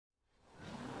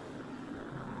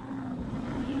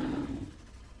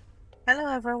Hello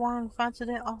everyone, found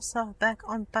today also back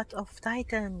on Path of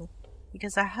Titan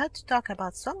because I had to talk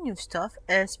about some new stuff,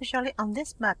 especially on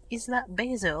this map, Isla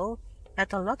Basil,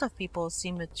 that a lot of people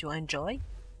seem to enjoy.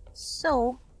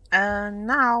 So,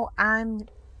 now I'm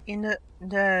in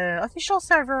the official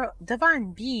server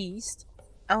Divine Beast,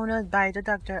 owned by the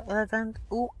Dr. 11,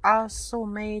 who also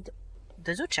made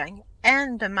the Zuchang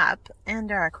and the map and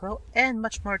the acro and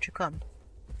much more to come.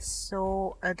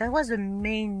 So that was the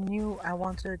main news I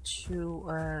wanted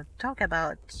to talk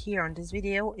about here on this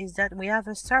video, is that we have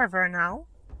a server now.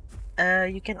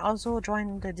 You can also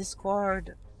join the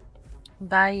Discord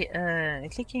by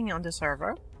clicking on the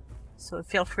server. So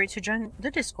feel free to join the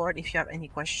Discord if you have any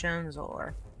questions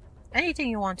or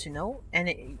anything you want to know. And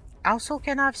it also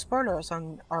can have spoilers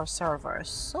on our server.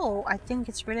 So I think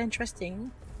it's really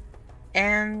interesting.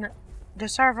 And the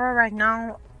server right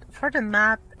now, for the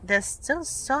map, there's still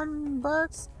some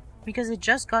bugs because it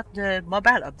just got the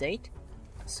mobile update,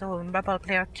 so mobile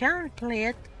player can play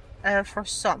it for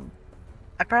some.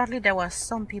 Apparently there was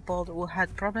some people who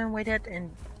had problem with it and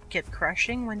kept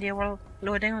crashing when they were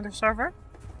loading on the server,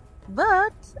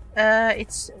 but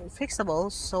it's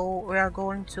fixable, so we are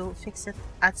going to fix it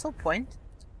at some point.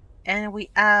 And we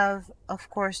have, of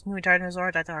course, new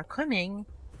dinosaurs that are coming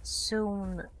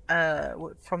soon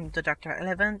from the Dr.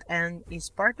 11 and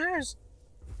his partners.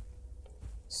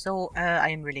 So I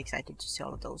am really excited to see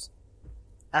all of those.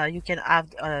 You can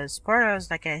have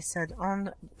spoilers, like I said,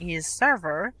 on his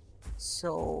server.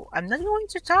 So I'm not going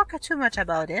to talk too much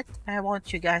about it. I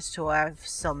want you guys to have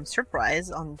some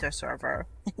surprise on the server.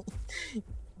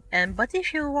 But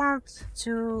if you want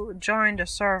to join the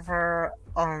server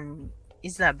on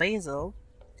Isla Basil,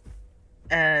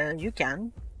 you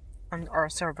can on our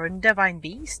server in Divine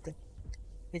Beast.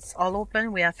 It's all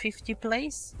open. We have 50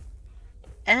 plays.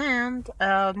 And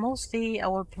mostly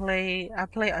I play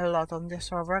a lot on the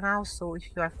server now, so if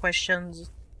you have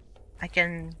questions I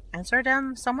can answer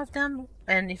them, some of them,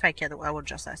 and if I can I will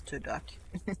just ask to Doc.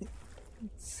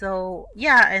 So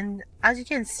yeah, and as you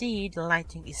can see, the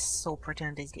lighting is so pretty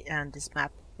on this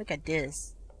map. Look at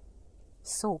this,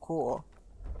 so cool,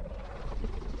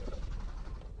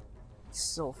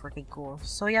 so freaking cool.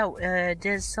 So yeah,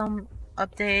 there's some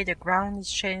update. The ground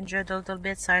is changed a little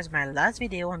bit since my last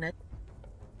video on it.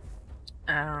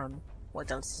 What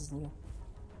else is new?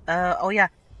 Oh yeah,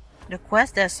 the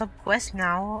quest, there's some quests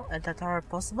now that are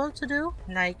possible to do.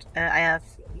 Like, I have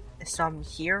some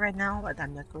here right now, but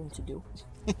I'm not going to do.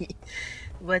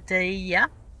 But yeah,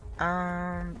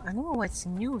 I don't know what's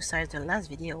new besides the last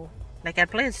video. Like, I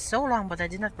played so long, but I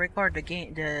did not record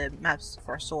the maps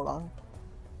for so long.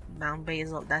 Mount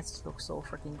Basil, that looks so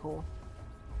freaking cool.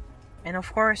 And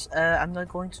of course, I'm not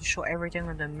going to show everything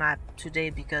on the map today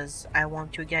because I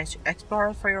want you guys to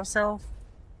explore for yourself.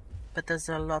 But there's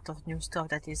a lot of new stuff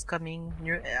that is coming.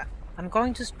 I'm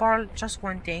going to spoil just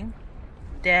one thing.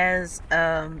 There's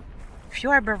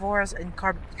few herbivores and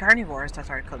carnivores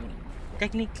that are coming.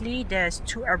 Technically, there's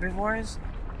 2 herbivores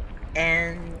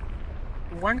and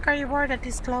 1 carnivore that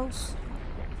is close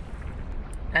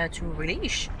to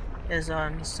release. There's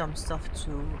some stuff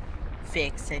to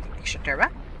fix and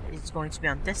etc. It's going to be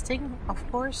on testing,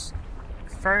 of course,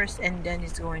 first, and then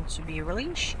it's going to be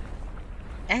released.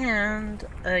 And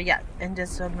yeah, and there's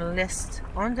some list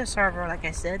on the server, like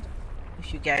I said,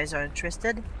 if you guys are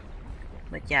interested.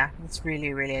 But yeah, it's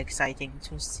really exciting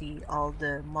to see all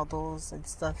the models and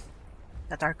stuff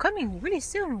that are coming really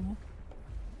soon.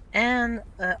 And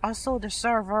also the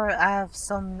server have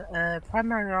some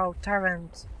primary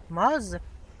Tyrant mods,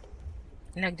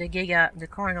 like the Giga, the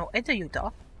Corno, and the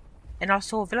Utah. And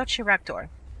also Velociraptor.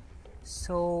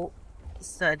 So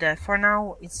for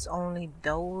now, it's only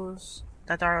those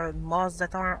that are mods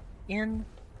that are in.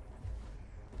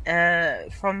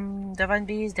 From the Van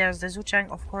Bees, there's the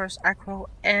Zuchang, of course, Acro,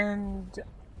 and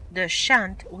the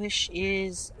Shant, which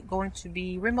is going to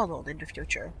be remodeled in the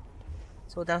future.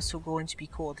 So that's going to be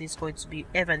cool. This is going to be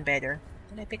even better.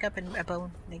 Did I pick up a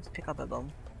bone? Let's pick up a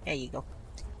bone. There you go.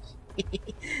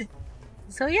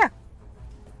 So yeah.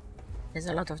 There's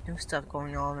a lot of new stuff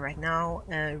going on right now,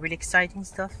 really exciting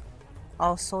stuff.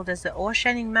 Also, there's the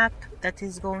oceanic map that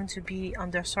is going to be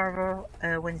on the server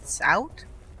when it's out.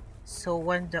 So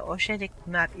when the oceanic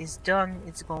map is done,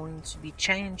 it's going to be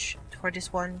changed for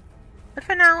this one. But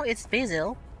for now, it's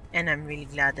Basil, and I'm really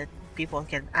glad that people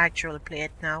can actually play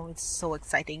it now. It's so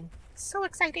exciting. So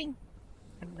exciting!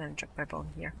 I'm gonna drop my bone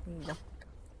here. There you go.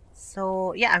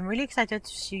 So yeah, I'm really excited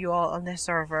to see you all on the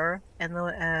server,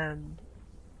 and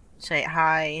say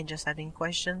hi and just having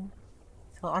questions.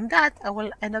 So on that, I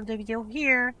will end up the video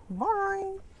here.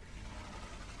 Bye!